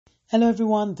Hello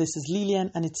everyone, this is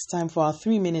Lillian and it's time for our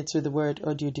 3 minutes with the word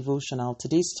audio devotional.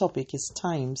 Today's topic is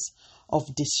times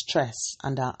of distress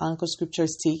and our anchor scripture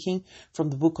is taken from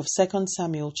the book of 2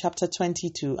 Samuel chapter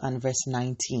 22 and verse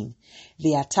 19.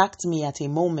 They attacked me at a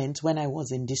moment when I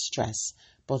was in distress,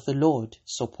 but the Lord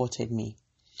supported me.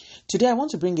 Today I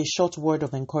want to bring a short word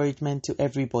of encouragement to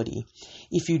everybody.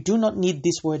 If you do not need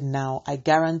this word now, I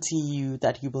guarantee you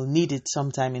that you will need it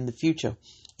sometime in the future.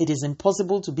 It is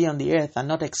impossible to be on the earth and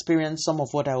not experience some of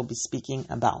what I will be speaking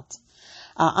about.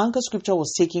 Our anchor scripture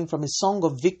was taken from a song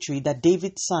of victory that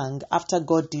David sang after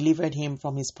God delivered him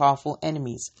from his powerful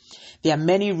enemies. There are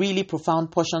many really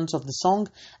profound portions of the song,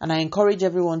 and I encourage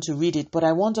everyone to read it, but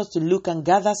I want us to look and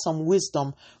gather some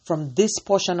wisdom from this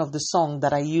portion of the song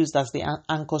that I used as the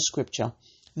anchor scripture.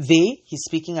 He's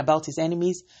speaking about his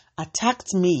enemies,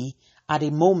 attacked me at a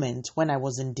moment when I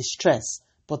was in distress,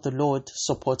 but the Lord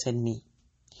supported me.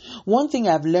 One thing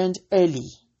I've learned early,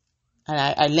 and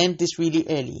I learned this really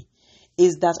early,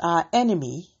 is that our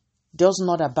enemy does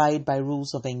not abide by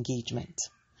rules of engagement.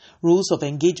 Rules of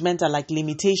engagement are like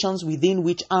limitations within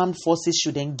which armed forces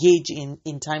should engage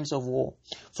in times of war.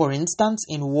 For instance,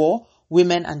 in war,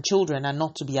 women and children are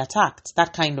not to be attacked,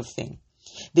 that kind of thing.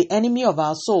 The enemy of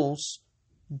our souls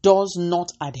does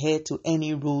not adhere to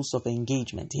any rules of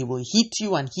engagement. He will hit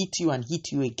you and hit you and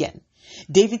hit you again.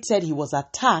 David said he was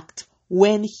attacked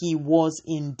when he was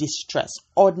in distress.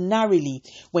 Ordinarily,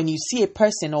 when you see a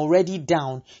person already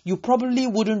down, you probably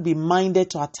wouldn't be minded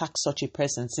to attack such a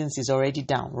person since he's already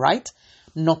down, right?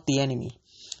 Not the enemy.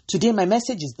 Today, my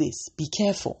message is this: be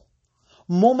careful.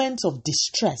 Moments of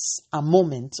distress are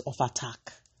moments of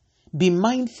attack. Be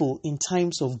mindful in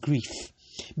times of grief.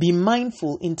 Be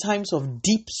mindful in times of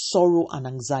deep sorrow and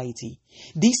anxiety.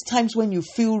 These times when you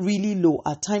feel really low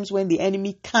are times when the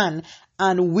enemy can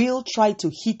and will try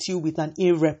to hit you with an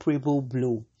irreparable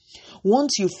blow.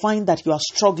 Once you find that you are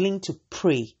struggling to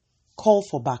pray, call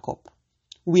for backup.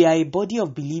 We are a body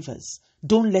of believers.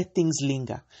 Don't let things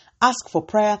linger. Ask for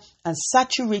prayer and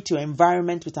saturate your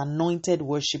environment with anointed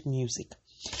worship music.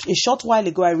 A short while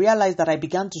ago, I realized that I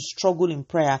began to struggle in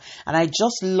prayer and I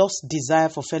just lost desire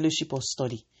for fellowship or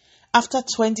study. After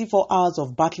 24 hours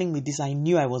of battling with this, I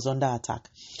knew I was under attack.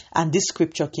 And this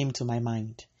scripture came to my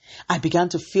mind. I began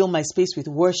to fill my space with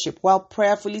worship while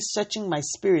prayerfully searching my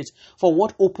spirit for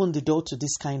what opened the door to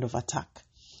this kind of attack.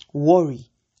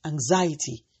 Worry,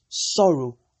 anxiety,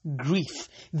 sorrow, grief.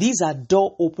 These are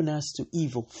door openers to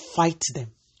evil. Fight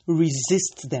them.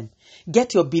 Resist them.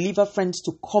 Get your believer friends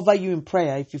to cover you in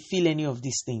prayer if you feel any of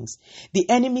these things. The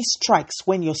enemy strikes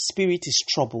when your spirit is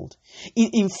troubled.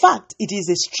 In fact, it is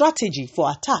a strategy for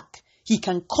attack. He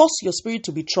can cause your spirit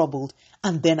to be troubled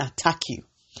and then attack you.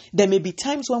 There may be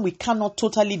times when we cannot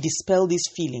totally dispel these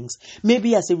feelings,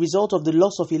 maybe as a result of the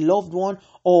loss of a loved one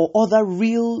or other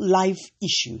real life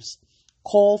issues.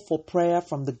 Call for prayer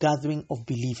from the gathering of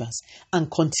believers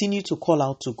and continue to call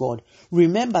out to God.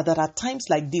 Remember that at times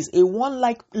like this, a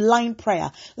one-line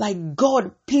prayer like,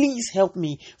 "God, please help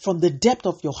me," from the depth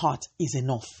of your heart is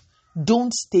enough.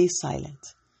 Don't stay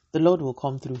silent. The Lord will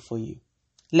come through for you.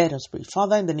 Let us pray.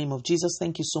 Father, in the name of Jesus,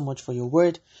 thank you so much for your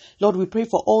word. Lord, we pray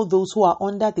for all those who are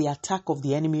under the attack of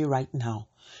the enemy right now.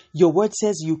 Your word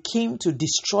says you came to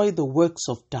destroy the works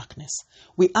of darkness.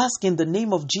 We ask in the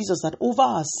name of Jesus that over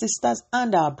our sisters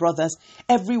and our brothers,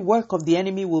 every work of the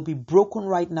enemy will be broken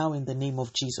right now in the name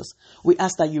of Jesus. We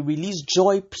ask that you release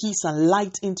joy, peace, and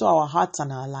light into our hearts and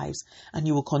our lives, and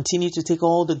you will continue to take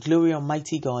all the glory,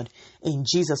 Almighty God. In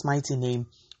Jesus' mighty name,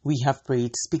 we have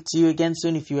prayed. Speak to you again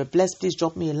soon. If you are blessed, please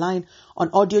drop me a line on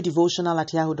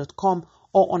audiodevotional@yahoo.com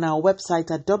or on our website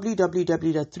at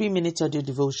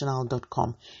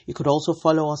www.3minutesaudiodevotional.com. You could also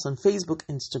follow us on Facebook,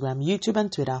 Instagram, YouTube, and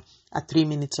Twitter at 3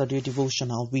 Minutes Audio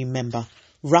Devotional. Remember,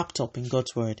 wrapped up in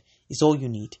God's Word is all you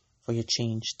need for your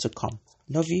change to come.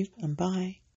 Love you and bye.